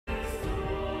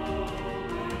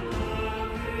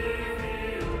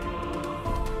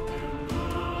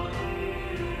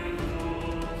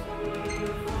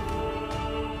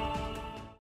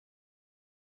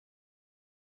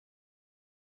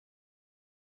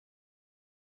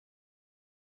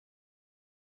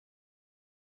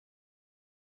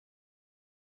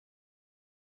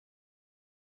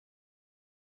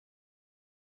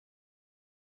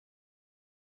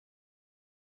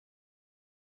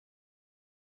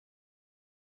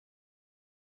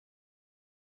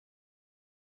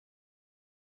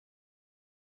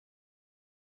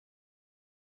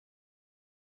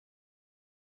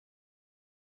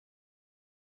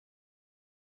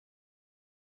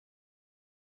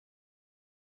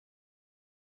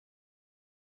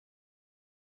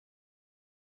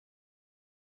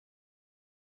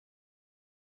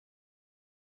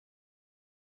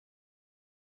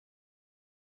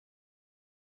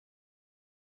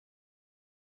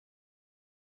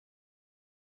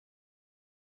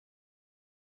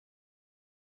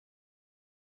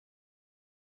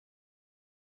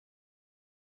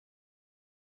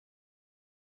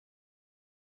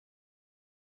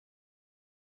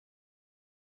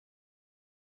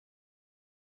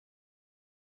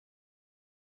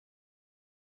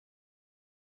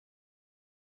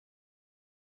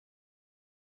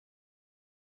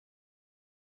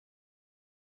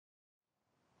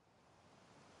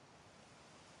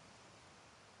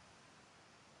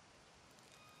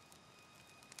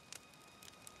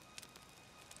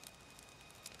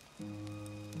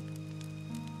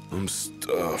I'm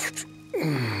stuffed.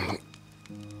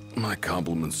 My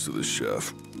compliments to the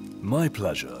chef. My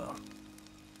pleasure.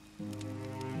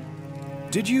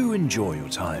 Did you enjoy your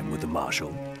time with the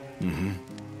Marshal? Mm-hmm.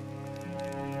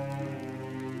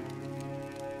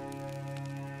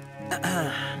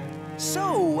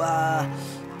 So,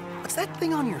 what's that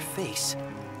thing on your face?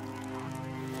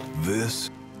 This?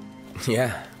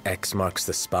 Yeah, X marks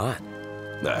the spot.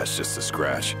 That's just a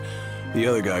scratch. The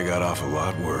other guy got off a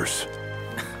lot worse.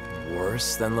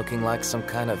 Worse than looking like some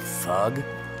kind of thug?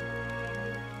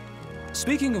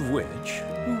 Speaking of which,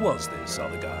 who was this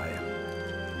other guy?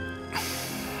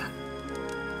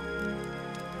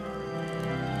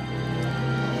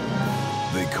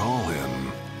 They call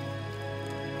him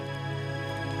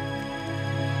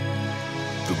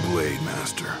the Blade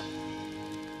Master.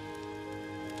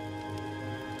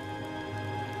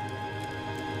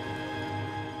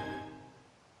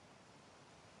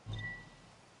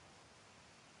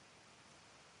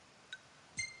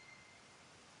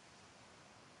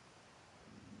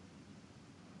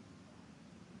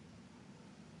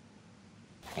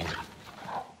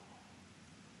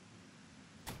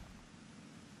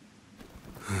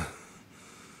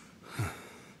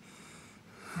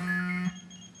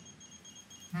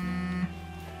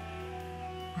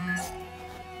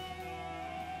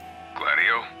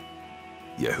 Gladio?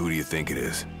 Yeah, who do you think it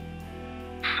is?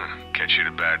 Catch you at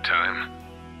a bad time?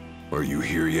 Are you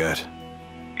here yet?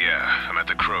 Yeah, I'm at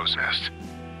the Crow's Nest.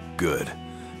 Good.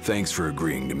 Thanks for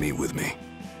agreeing to meet with me.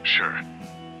 Sure.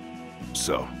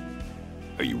 So,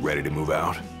 are you ready to move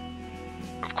out?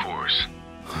 Of course.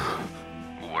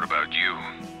 What about you?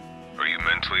 Are you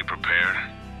mentally prepared?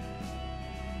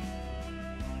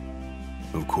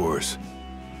 Of course.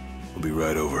 I'll be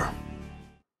right over.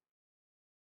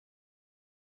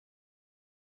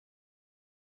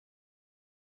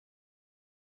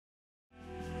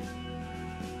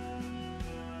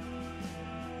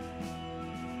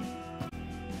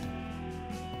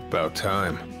 About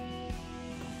time.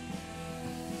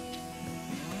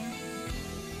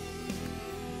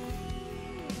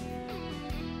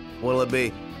 What'll it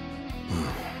be?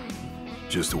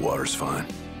 Just the water's fine.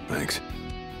 Thanks.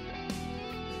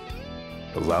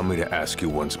 Allow me to ask you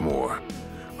once more.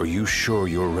 Are you sure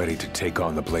you're ready to take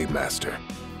on the Blade Master?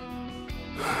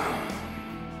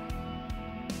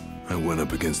 I went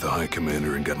up against the High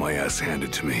Commander and got my ass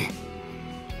handed to me.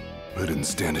 I didn't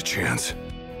stand a chance.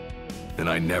 And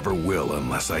I never will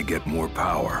unless I get more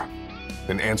power.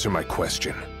 Then answer my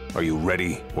question. Are you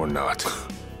ready or not?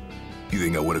 You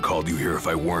think I would have called you here if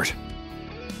I weren't?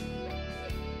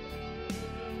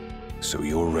 So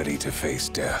you're ready to face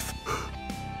death.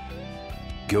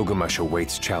 Gilgamesh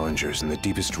awaits challengers in the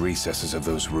deepest recesses of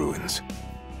those ruins.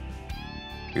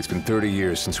 It's been 30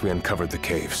 years since we uncovered the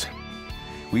caves.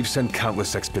 We've sent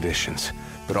countless expeditions,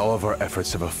 but all of our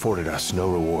efforts have afforded us no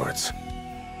rewards.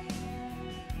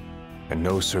 And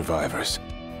no survivors.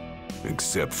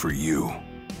 Except for you.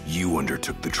 You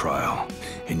undertook the trial,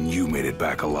 and you made it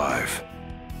back alive.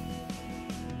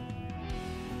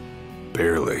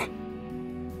 Barely.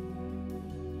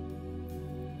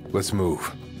 Let's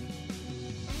move.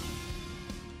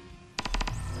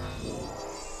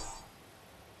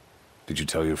 Did you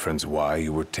tell your friends why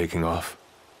you were taking off?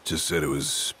 Just said it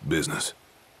was business.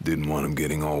 Didn't want them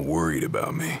getting all worried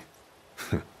about me.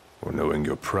 Or knowing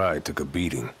your pride took a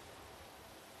beating.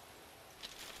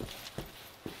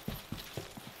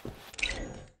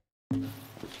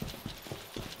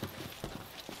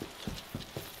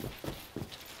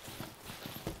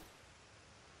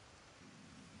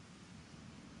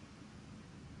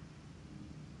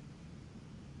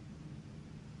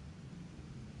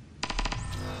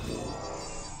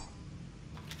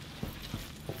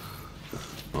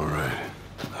 All right,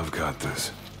 I've got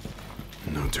this.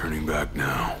 No turning back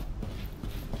now.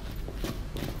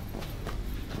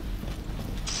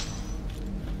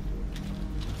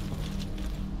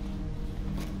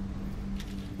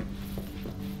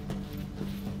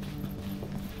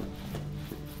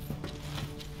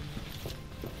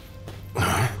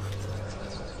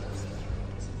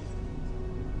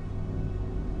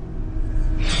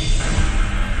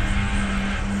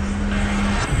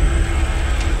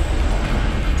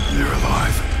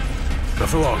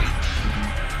 For long.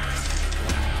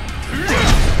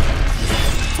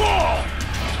 Fall!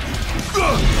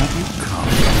 Let me come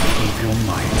and keep your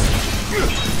might.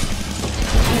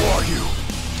 Who are you?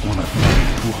 One of many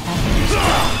who haunt these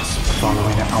grounds,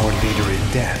 following our leader in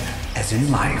death as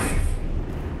in life.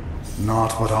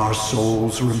 Not but our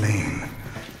souls remain,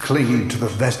 clinging to the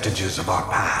vestiges of our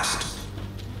past.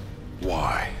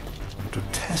 Why? To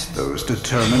test those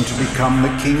determined to become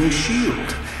the King's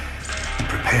shield, and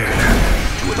prepared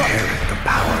to inherit the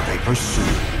power they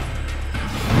pursue.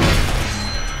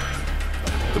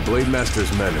 The Blade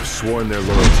Master's men have sworn their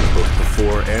loyalty both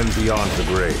before and beyond the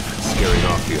grave, scaring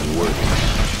off the unworthy.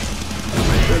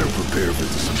 I better prepare for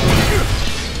disappointment.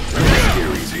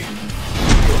 Scare easy.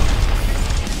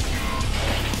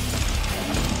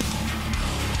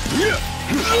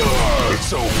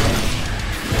 It's over.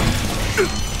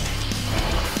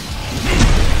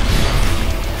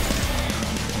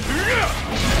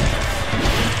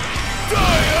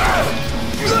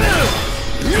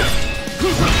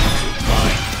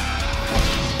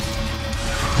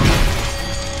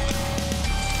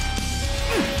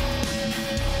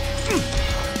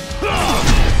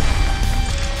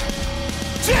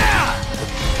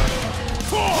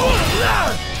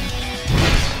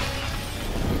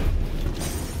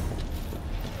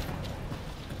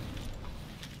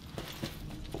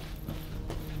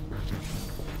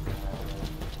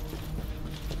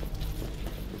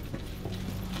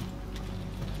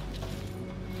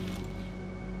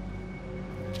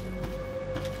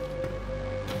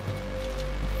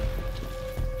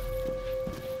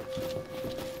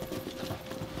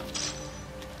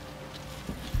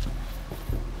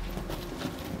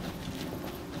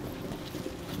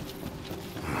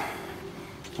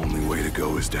 Only way to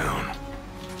go is down.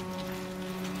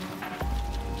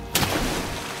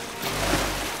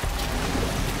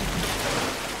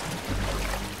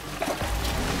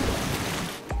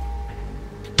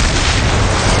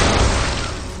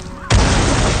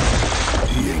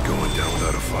 He ain't going down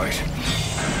without a fight.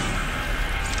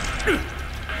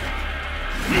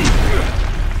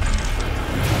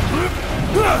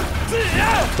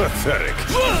 Pathetic.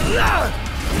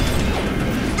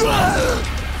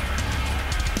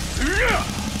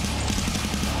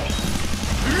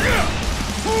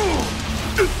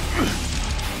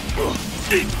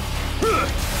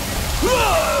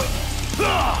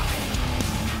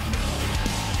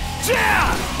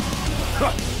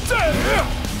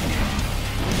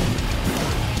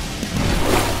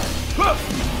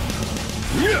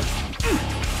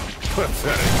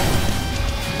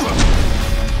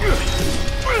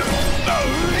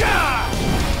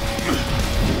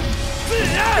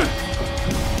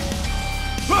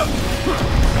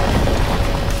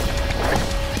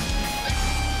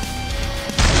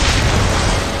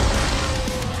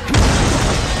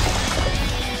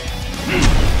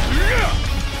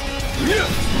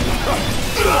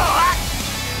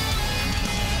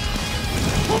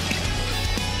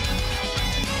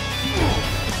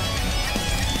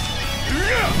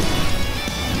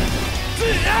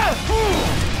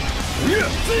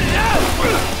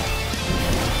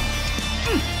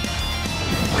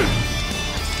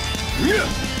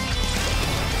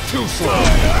 Too slow.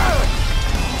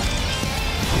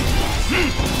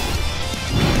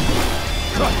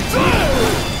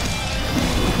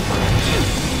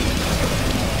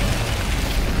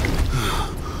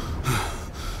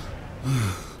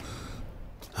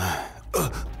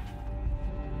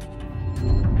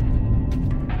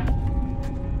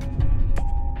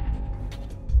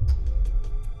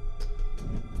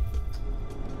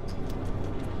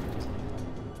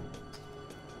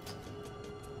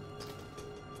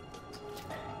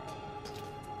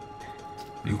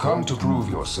 You come to prove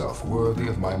yourself worthy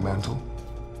of my mantle?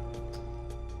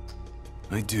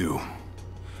 I do.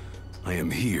 I am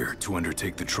here to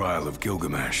undertake the trial of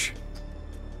Gilgamesh.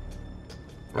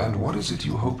 And what is it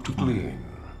you hope to glean?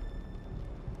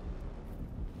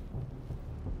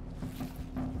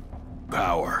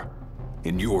 Power.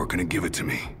 And you're gonna give it to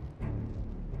me.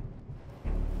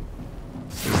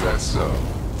 Is that so?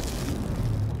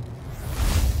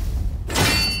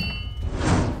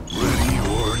 Ready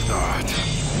or not.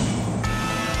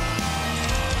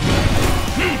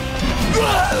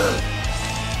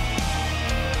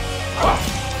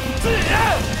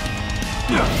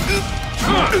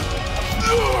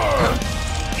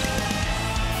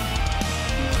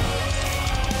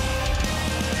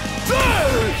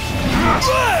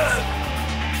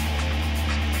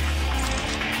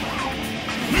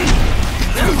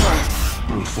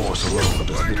 Brute force alone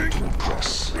does little to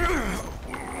impress.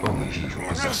 Only he who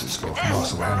possesses both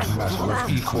muscle and metal of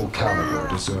equal caliber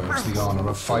deserves the honor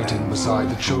of fighting beside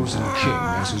the chosen king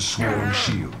as his sworn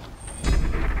shield.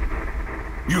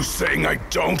 You saying I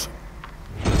don't?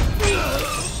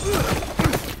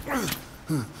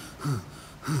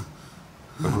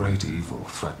 A great evil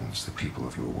threatens the people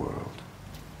of your world.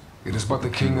 It is but the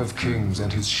King of Kings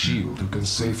and his shield who can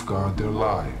safeguard their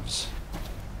lives.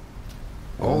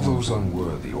 All those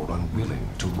unworthy or unwilling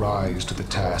to rise to the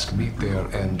task meet their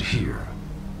end here,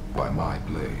 by my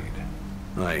blade.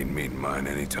 I ain't meeting mine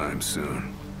anytime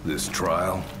soon. This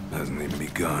trial hasn't even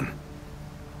begun.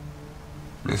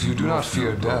 If you do not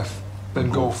fear death, then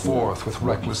go forth with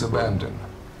reckless abandon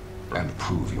and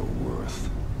prove your worth.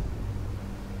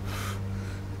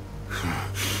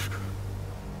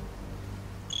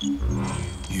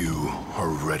 You are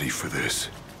ready for this.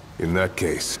 In that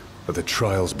case, let the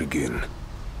trials begin.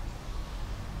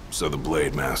 So the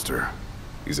Blade Master.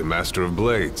 He's a master of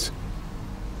blades.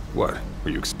 What,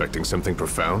 were you expecting something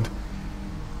profound?